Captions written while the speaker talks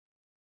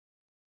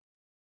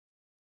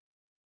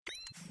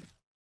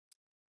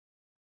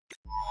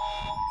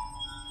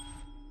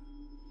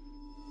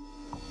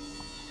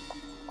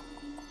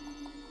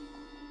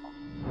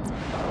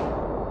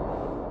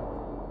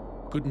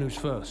Good news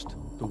first,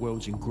 the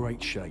world's in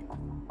great shape.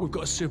 We've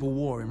got a civil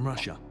war in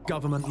Russia,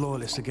 government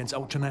loyalists against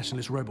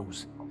ultranationalist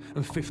rebels,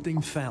 and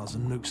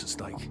 15,000 nukes at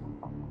stake.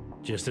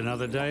 Just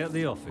another day at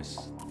the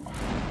office.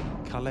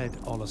 Khaled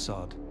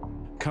al-Assad,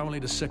 currently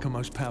the second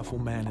most powerful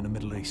man in the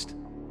Middle East.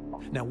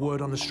 Now,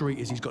 word on the street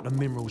is he's got the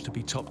minerals to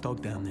be top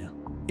dog down there.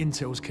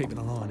 Intel's keeping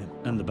an eye on him.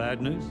 And the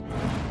bad news?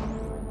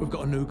 We've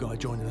got a new guy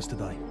joining us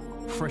today,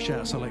 fresh out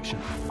of selection.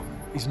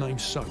 His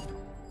name's Soap.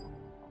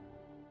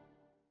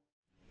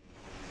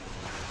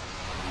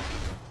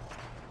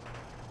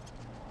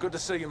 Good to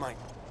see you, mate.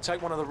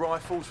 Take one of the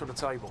rifles from the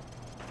table.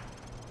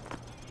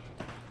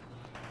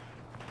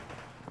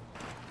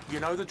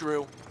 You know the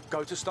drill.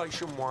 Go to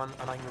Station 1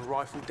 and aim your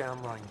rifle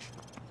down range.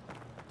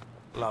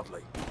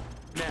 Lovely.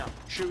 Now,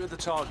 shoot at the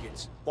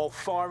targets, while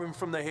firing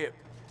from the hip.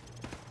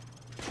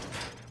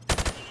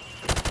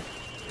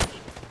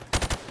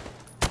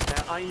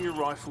 Now aim your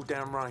rifle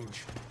down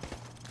range.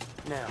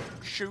 Now,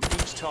 shoot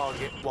each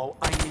target while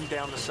aiming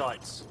down the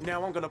sights.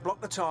 Now I'm going to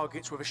block the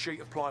targets with a sheet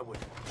of plywood.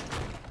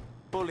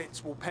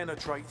 Bullets will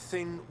penetrate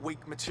thin,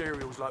 weak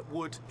materials like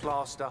wood,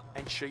 plaster,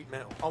 and sheet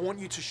metal. I want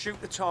you to shoot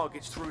the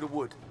targets through the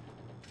wood.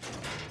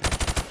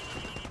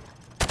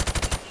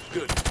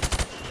 Good.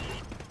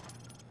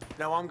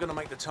 Now I'm going to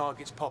make the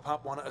targets pop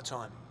up one at a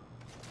time.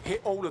 Hit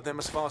all of them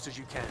as fast as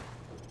you can.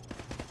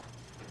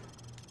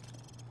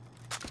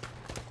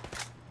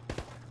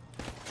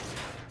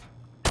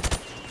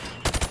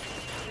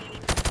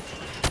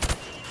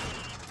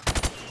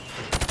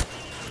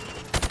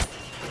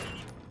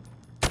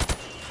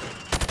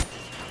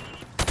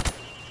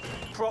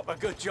 Proper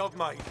good job,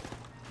 mate.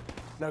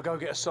 Now go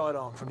get a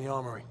sidearm from the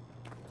armory.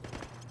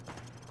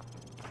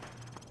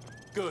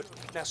 Good.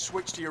 Now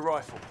switch to your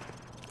rifle.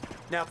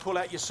 Now pull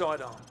out your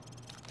sidearm.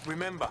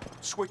 Remember,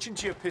 switching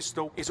to your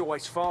pistol is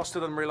always faster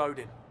than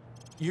reloading.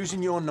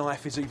 Using your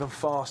knife is even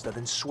faster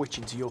than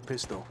switching to your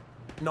pistol.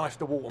 Knife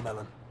the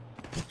watermelon.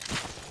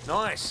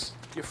 Nice!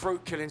 Your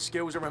fruit-killing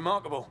skills are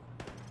remarkable.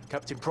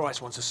 Captain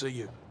Price wants to see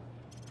you.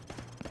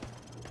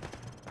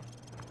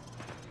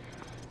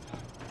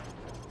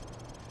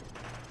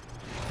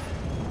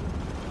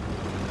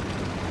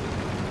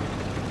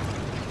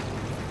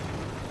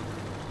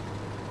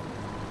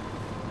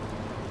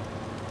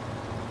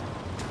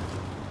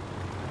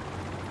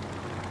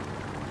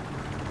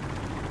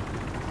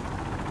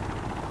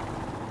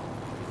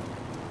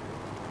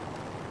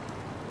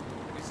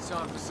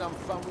 Time for some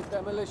fun with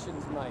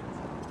demolitions, mate.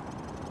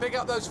 Pick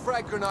up those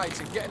frag grenades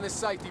and get in the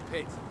safety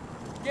pit.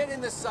 Get in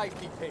the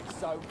safety pit,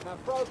 so now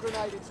throw a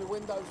grenade into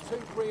windows 2,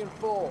 3, and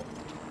 4.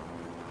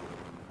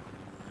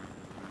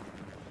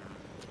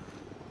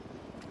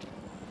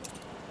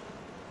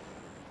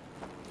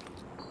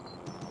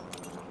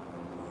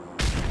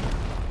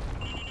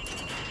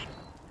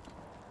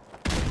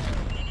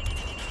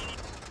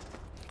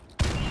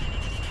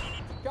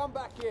 Come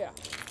back here.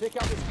 Pick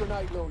up this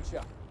grenade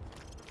launcher.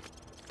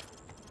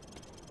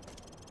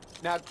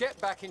 Now get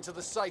back into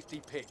the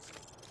safety pit.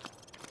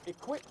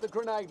 Equip the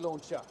grenade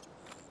launcher.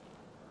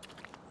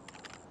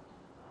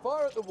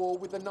 Fire at the wall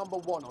with the number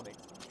 1 on it.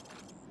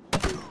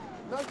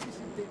 Notice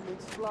it didn't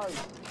explode.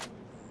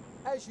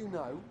 As you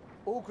know,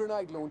 all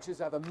grenade launchers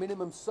have a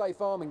minimum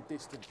safe arming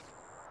distance.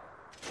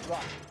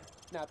 Right,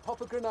 now pop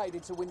a grenade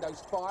into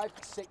windows 5,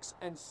 6,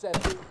 and 7.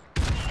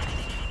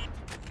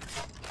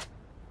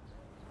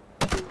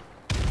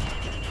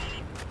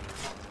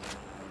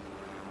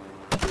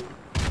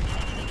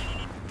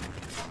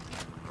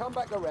 Come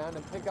back around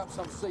and pick up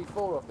some C4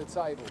 off the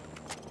table.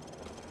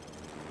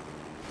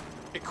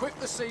 Equip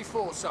the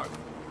C4, Soap.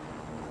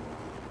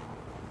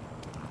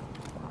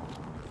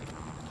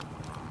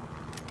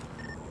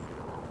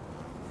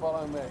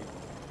 Follow me.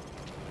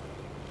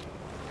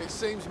 It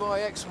seems my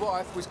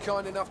ex-wife was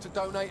kind enough to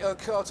donate her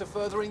car to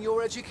furthering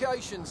your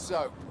education,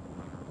 Soap.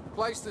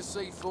 Place the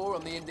C4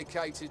 on the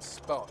indicated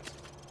spot.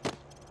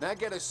 Now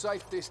get a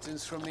safe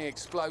distance from the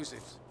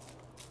explosives.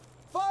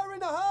 Fire in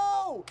the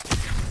hole!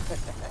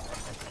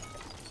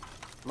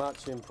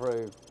 Much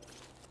improved.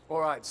 All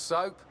right,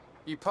 Soap.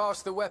 You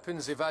passed the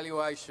weapons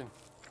evaluation.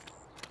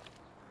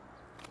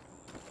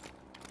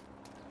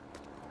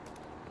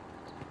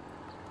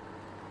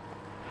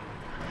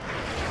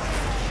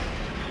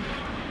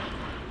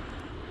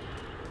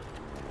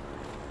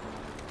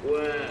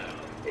 Well,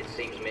 it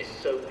seems Miss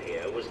Soap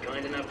here was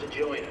kind enough to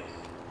join us.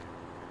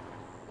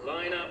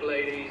 Line up,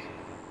 ladies.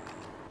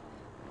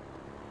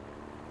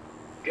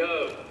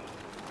 Go.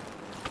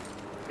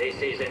 This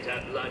isn't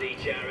a bloody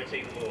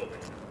charity walk.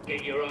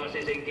 Get your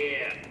asses in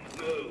gear.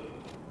 Move.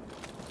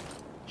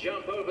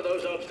 Jump over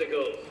those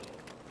obstacles.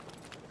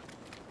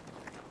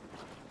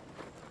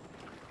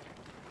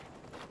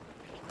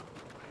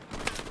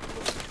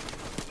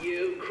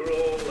 You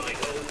crawl like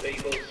old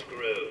people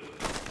screw.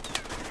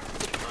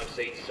 I've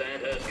seen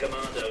Sandhurst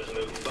commandos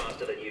move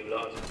faster than you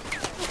lot.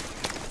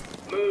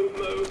 Move,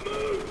 move,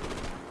 move.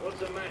 What's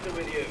the matter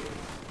with you?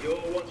 You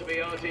all want to be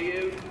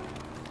RTU?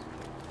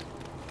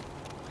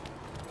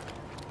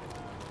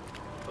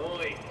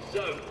 Oi,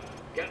 Soap.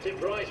 Captain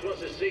Price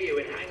wants to see you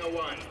in Hangar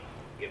 1.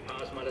 You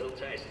passed my little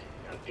test.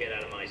 Now get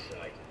out of my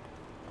sight.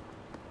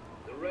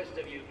 The rest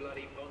of you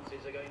bloody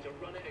ponces are going to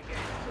run it again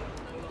until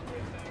I'm no longer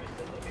embarrassed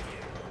to look at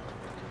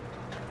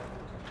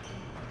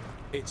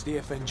you. It's the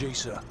F.N.G,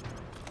 sir.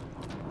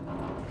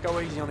 Go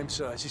easy on him,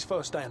 sir. It's his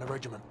first day in the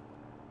regiment.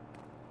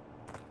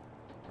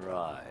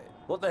 Right.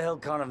 What the hell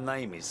kind of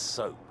name is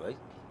Soap, eh?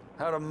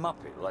 How'd a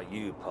muppet like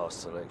you pass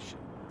selection?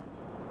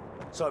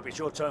 Soap, it's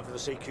your turn for the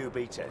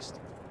CQB test.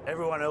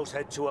 Everyone else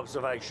head to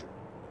observation.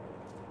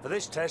 For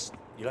this test,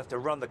 you'll have to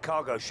run the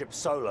cargo ship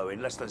solo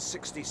in less than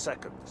 60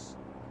 seconds.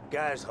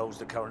 Gaz holds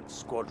the current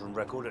squadron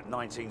record at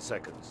 19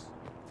 seconds.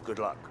 Good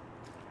luck.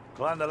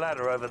 Climb the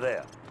ladder over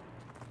there.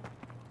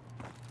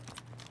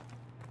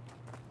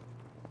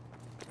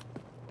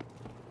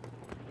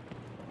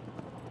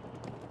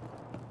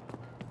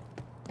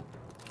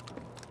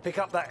 Pick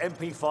up that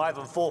MP5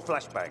 and 4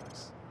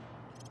 flashbangs.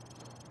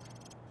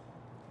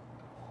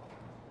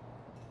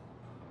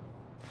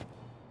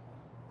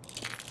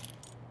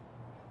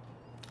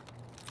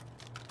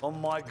 On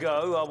my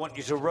go, I want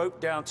you to rope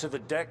down to the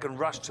deck and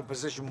rush to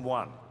position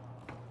 1.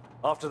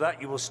 After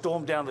that, you will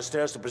storm down the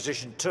stairs to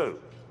position 2.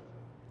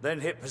 Then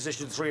hit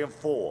position 3 and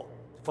 4,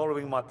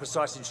 following my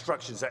precise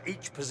instructions at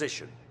each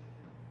position.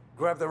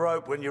 Grab the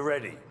rope when you're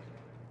ready.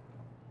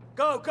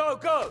 Go, go,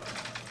 go!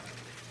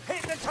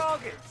 Hit the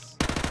targets!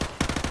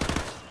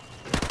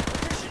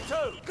 Position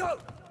 2, go!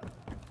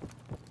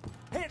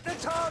 Hit the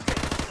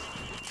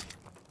targets!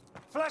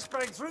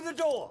 Flashbang through the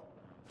door!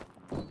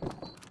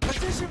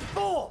 Position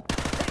 4!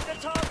 Hit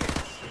the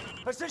targets!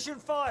 Position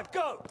 5,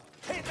 go!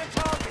 Hit the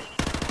targets!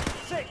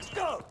 6,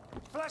 go!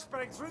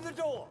 Flashbang through the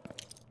door!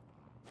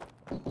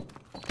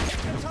 Hit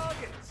the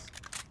targets!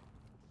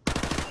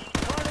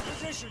 Final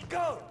position,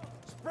 go!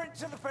 Sprint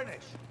to the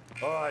finish!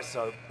 Alright,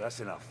 Soap, that's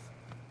enough.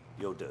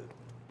 You'll do.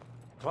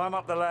 Climb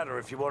up the ladder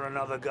if you want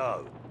another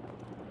go.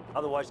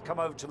 Otherwise, come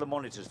over to the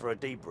monitors for a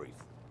debrief.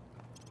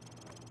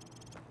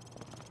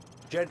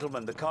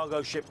 Gentlemen, the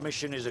cargo ship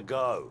mission is a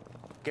go.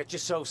 Get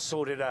yourselves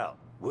sorted out.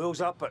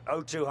 Wheels up at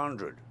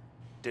 0200.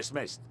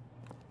 Dismissed.